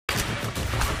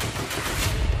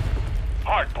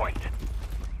hard point.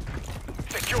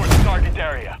 Secure the target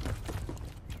area.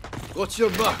 What's your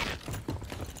back?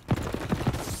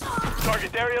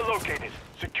 Target area located.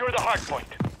 Secure the hard point.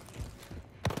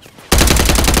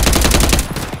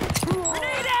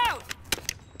 Grenade out!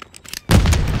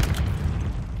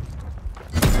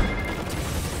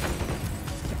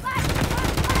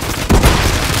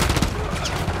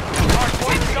 Hard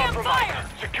point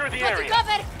compromised. Secure the area.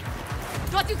 Cover!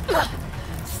 Got you.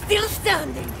 Still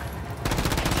standing.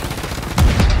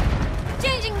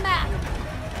 Changing map.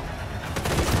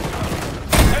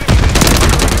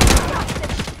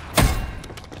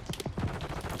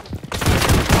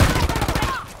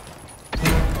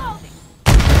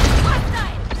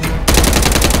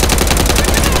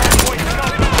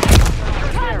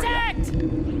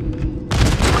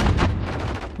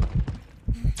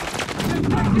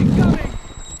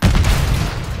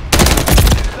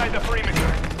 Inside the perimeter.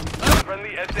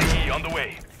 Friendly SAE on the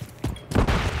way.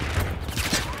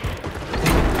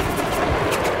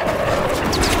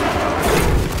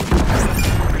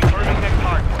 Confirming next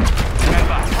hard point. Stand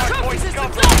by. Hard point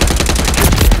compromised.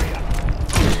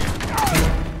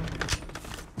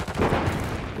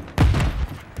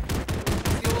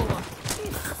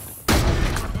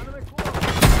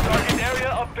 Target area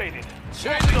updated.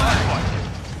 Move to the hard point.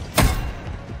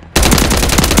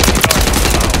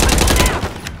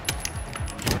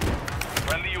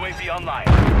 Friendly UAV online.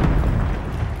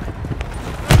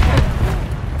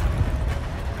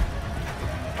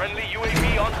 Friendly UAV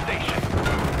on station.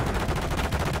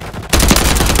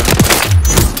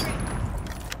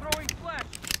 Throwing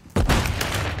flash.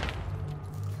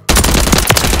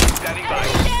 Standing by.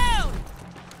 Enemy down!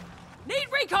 Need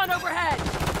recon overhead!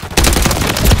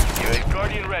 UAV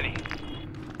Guardian ready.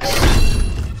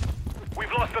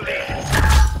 We've lost the lead.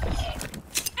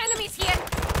 Enemies here!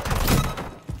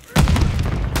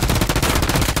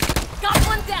 Got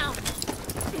one down!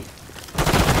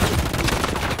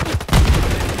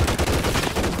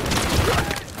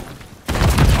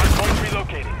 Hardpoint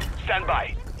relocated. Stand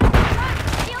by.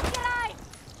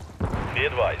 Be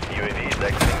advised, UAV is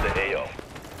exiting the AO.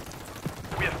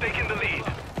 We have taken the lead.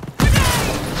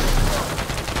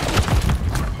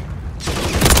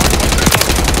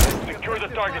 Secure the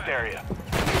target area.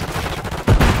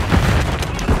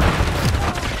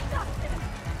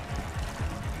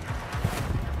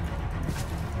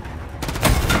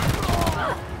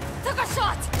 Took a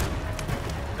shot!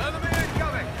 Enemy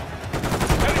incoming.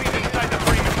 Enemies inside the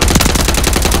perimeter.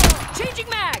 Changing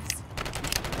mags!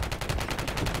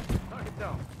 Target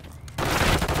down.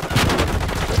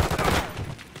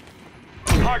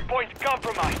 Hardpoint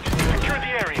compromised. Secure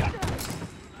the area.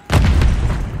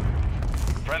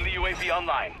 Friendly UAV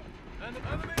online. Enemy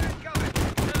incoming.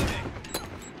 Enemy.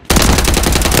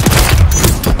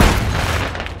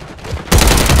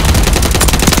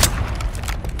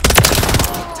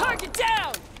 Target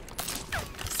down!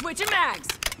 Switching mags!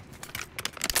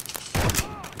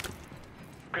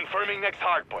 Confirming next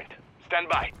hardpoint. Stand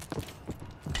by.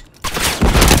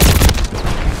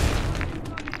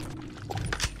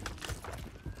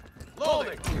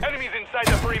 Loading. Enemies inside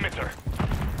the perimeter.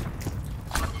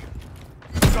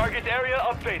 Target area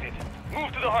updated.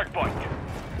 Move to the hardpoint.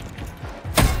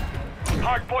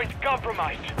 Hardpoint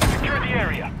compromised. Secure the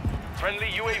area. Friendly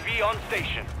UAV on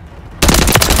station.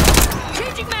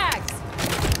 Changing mags!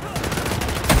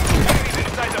 Enemies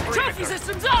inside the Trophy perimeter.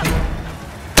 systems up!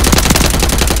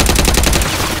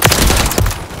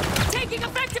 Taking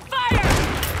effective fire!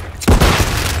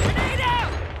 Grenade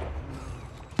out!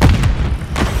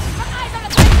 Got eyes on the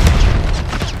plane!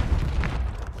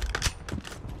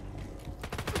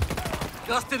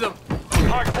 Dusted them.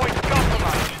 Hardpoint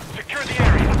compromised. Secure the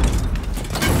area.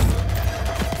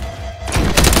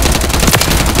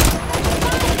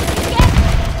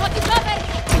 Got you covered!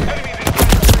 Enemies inside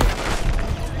the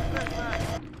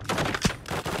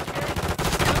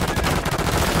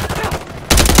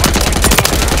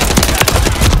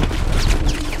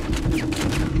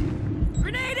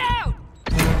Grenade out!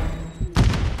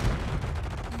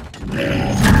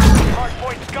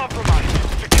 hardpoint compromised.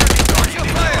 Secure the target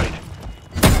inside.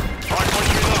 Hardpoint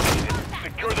relocated.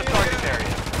 Secure the target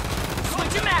area.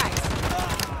 Switching mags!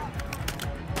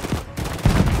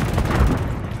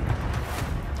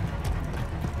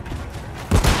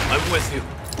 I'm with you.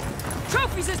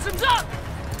 Trophy systems up!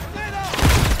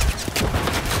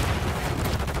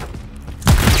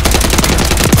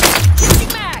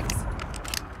 Changing mags!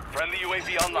 Friendly UAV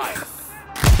online.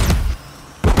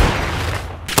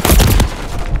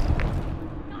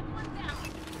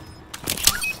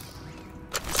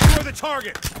 Secure the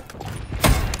target.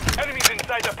 Enemies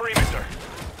inside the perimeter.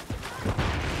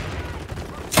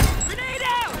 Grenade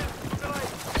out!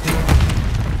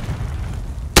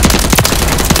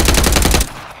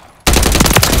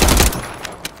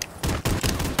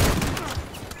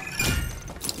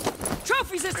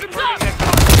 systems Confirming up!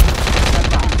 next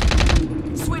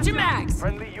target. Switching mags!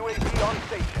 Friendly UAV on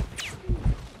station.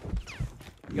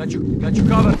 Got you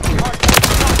covered.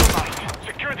 Compromised.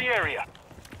 Secure the area.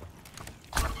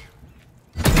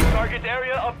 Target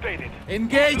area updated.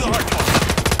 Engage. To the hard point.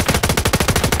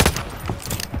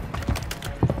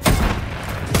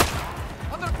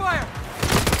 Under fire.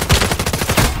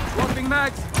 Swapping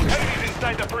mags. Enemies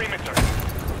inside the perimeter.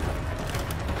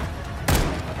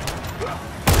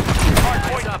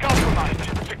 Hardpoint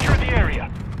compromised. Secure the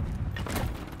area.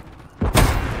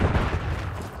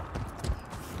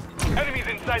 Enemies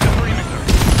inside the perimeter.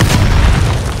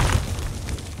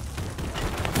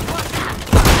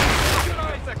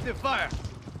 Effective fire.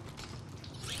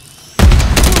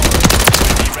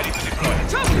 Ready to deploy.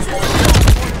 Trophy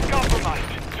systems Point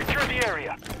compromised. Secure the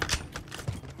area.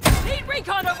 up! Need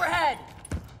recon overhead!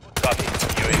 Copy.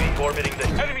 UAV orbiting the...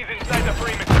 Enemies inside the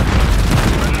perimeter.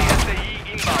 Friendly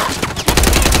SAE inbound.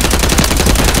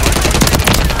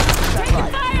 Taking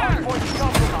fire! Point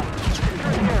compromised.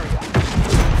 Secure the area.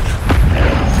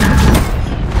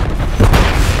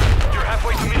 You're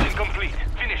halfway to mission complete.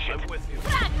 Finish it. I'm with you.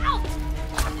 Back out!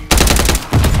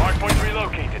 Hardpoint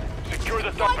relocated. Secure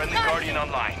the top. Friendly Guardian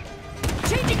online.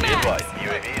 Changing Be mags! advised,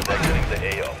 UAV is exiting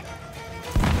the AO.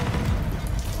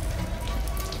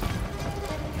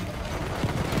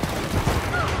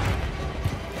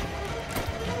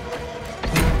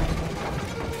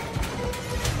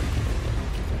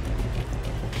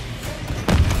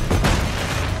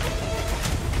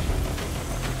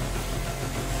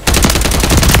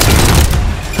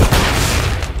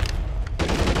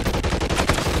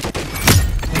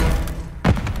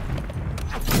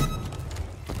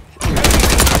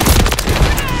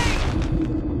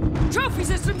 Trophy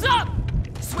systems up!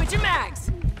 Switching mags!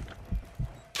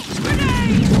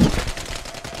 Grenade!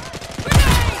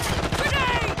 Grenade!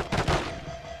 Grenade!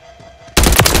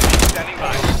 Standing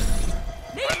by.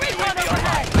 Need Friendly recon UAV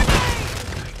overhead! online. Grenade!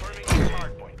 Confirming the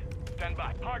hardpoint. Stand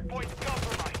by. Hardpoint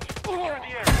compromised. Secure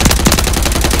the area.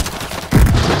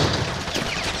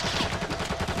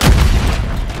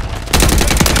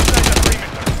 Enemies inside the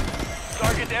perimeter.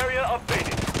 Target area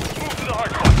updated. Move to the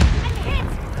hardpoint.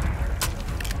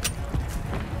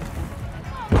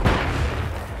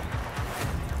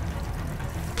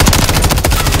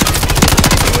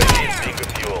 UAV is being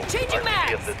refueled. Changing RTB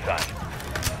mags. at this time.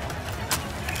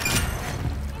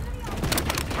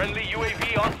 Friendly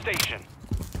UAV on station.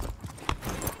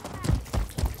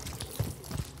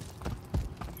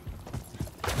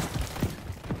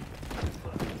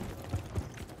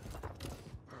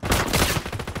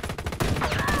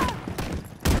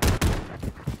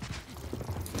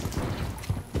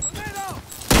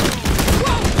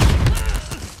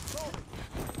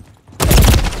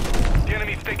 The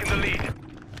enemy's taking the lead.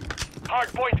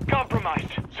 Hardpoint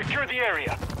compromised. Secure the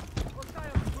area.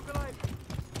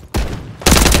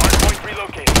 Hardpoint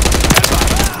relocated. Stand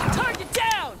by. Target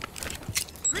down!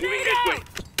 Grenade Moving this way. out!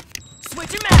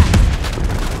 Switching mags!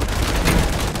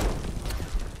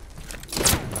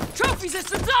 Trophy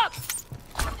systems up!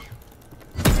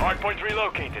 Hardpoint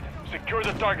relocated. Secure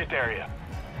the target area.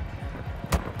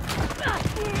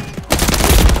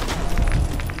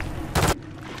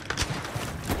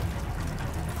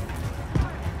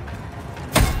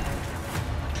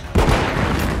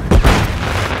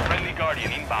 Friendly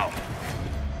Guardian inbound.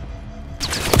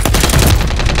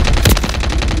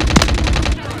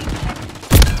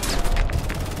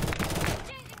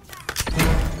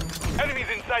 Enemies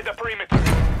inside the perimeter.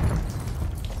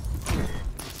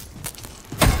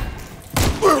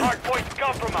 Hardpoint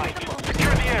compromised.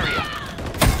 Secure the area.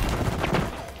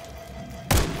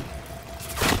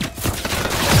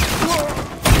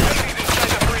 Enemies inside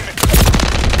the perimeter.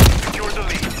 Secure the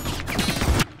lead.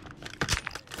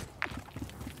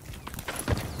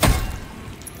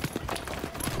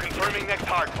 Confirming next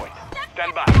hardpoint.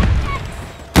 Stand by.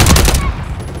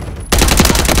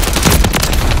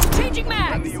 Changing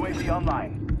mags! Friendly UAV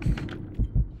online.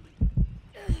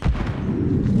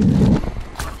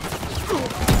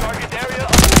 Target area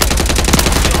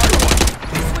updated.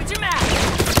 Switching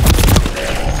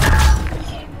mags!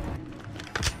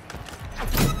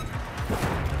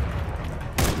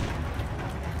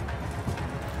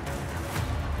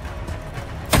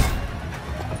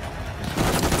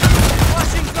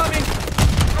 Flashing coming.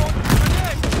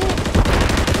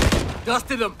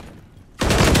 Dusted them.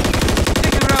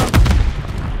 Sticking around.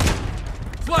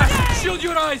 Flash! Shield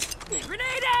your eyes!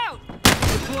 Grenade out!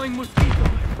 Deploying mosquito.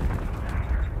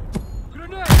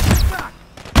 Grenade! Back!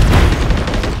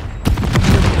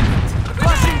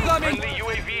 Flashing coming! Friendly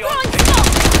UAV on Throwing station. smoke!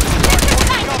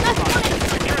 Hardpoint compromised.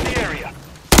 Secure the area.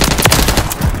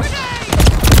 Grenade!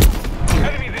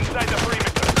 Enemies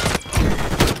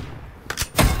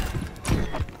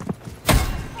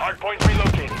Hardpoint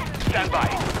relocated. Stand by.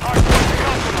 Hardpoint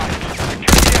compromised.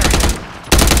 Secure the area.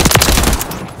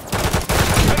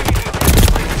 Enemies in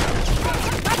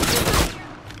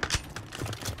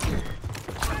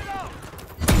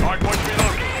hardpoint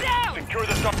relocated. Secure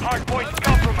the sub. Hardpoint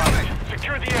compromised.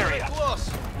 Secure the area.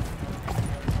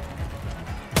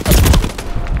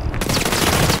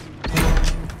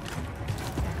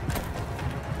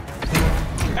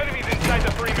 Enemies inside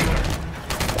the perimeter.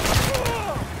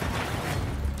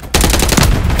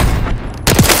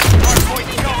 Hardpoint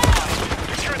compromised.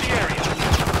 Secure the area.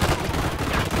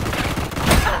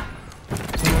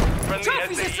 Friendly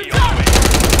Trophy SAE system's on the up! way.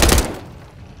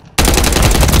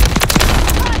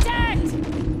 Contact!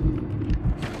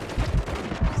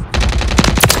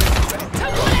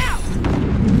 Took one out!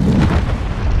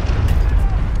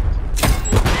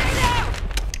 Grenade out!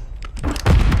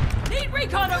 Need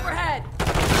recon overhead!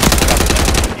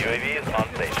 UAV is on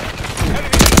station.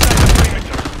 Enemies inside the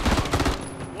perimeter.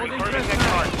 Holding Confirming press next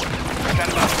now. hardpoint.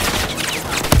 Stand by.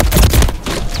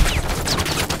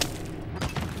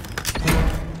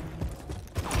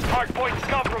 Hardpoint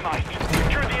compromised.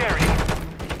 Secure the area.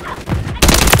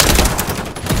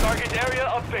 Target area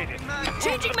updated.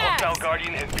 Changing Hostile mags!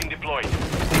 Guardian has been deployed.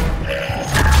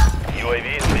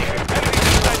 UAV is being Enemies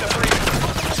inside the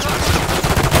perimeter.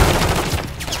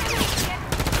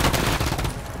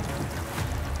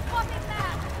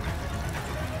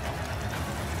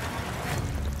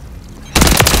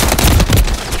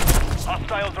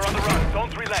 Hostiles are on the run.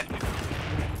 Don't relent.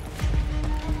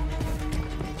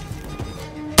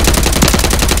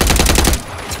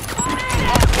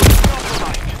 Hardpoint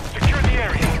compromised. Secure the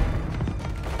area.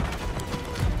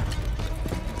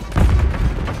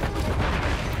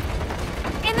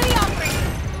 Enemy operating!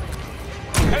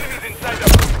 Enemies inside the...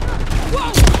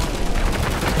 Whoa!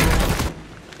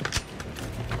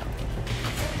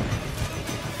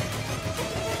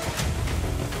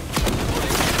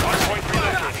 Hardpoint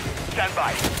relocated. Stand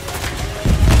by.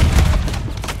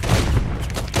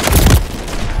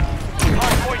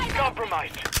 Hardpoint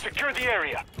compromised. Secure the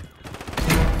area.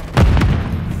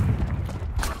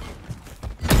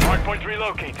 Hardpoint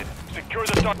relocated. Secure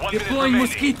the stock. 1 minute Deploying remaining.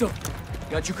 mosquito.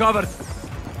 Got you covered.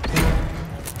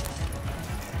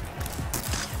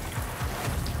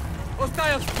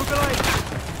 Hostiles, to the right.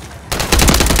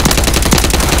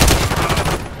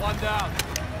 One down.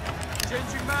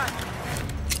 Changing mag.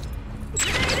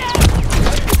 Grenade out!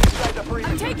 Inside the I'm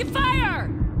perimeter. taking fire!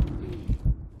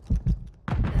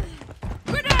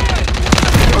 Grenade!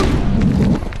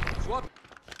 Swap.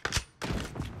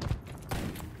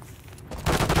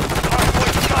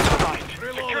 Hardpoint compromised.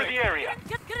 Secure the area.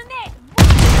 Grenade!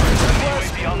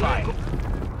 UAV online.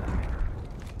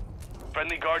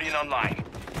 Friendly Guardian online.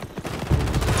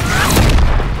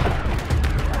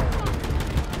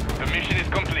 The mission is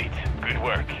complete.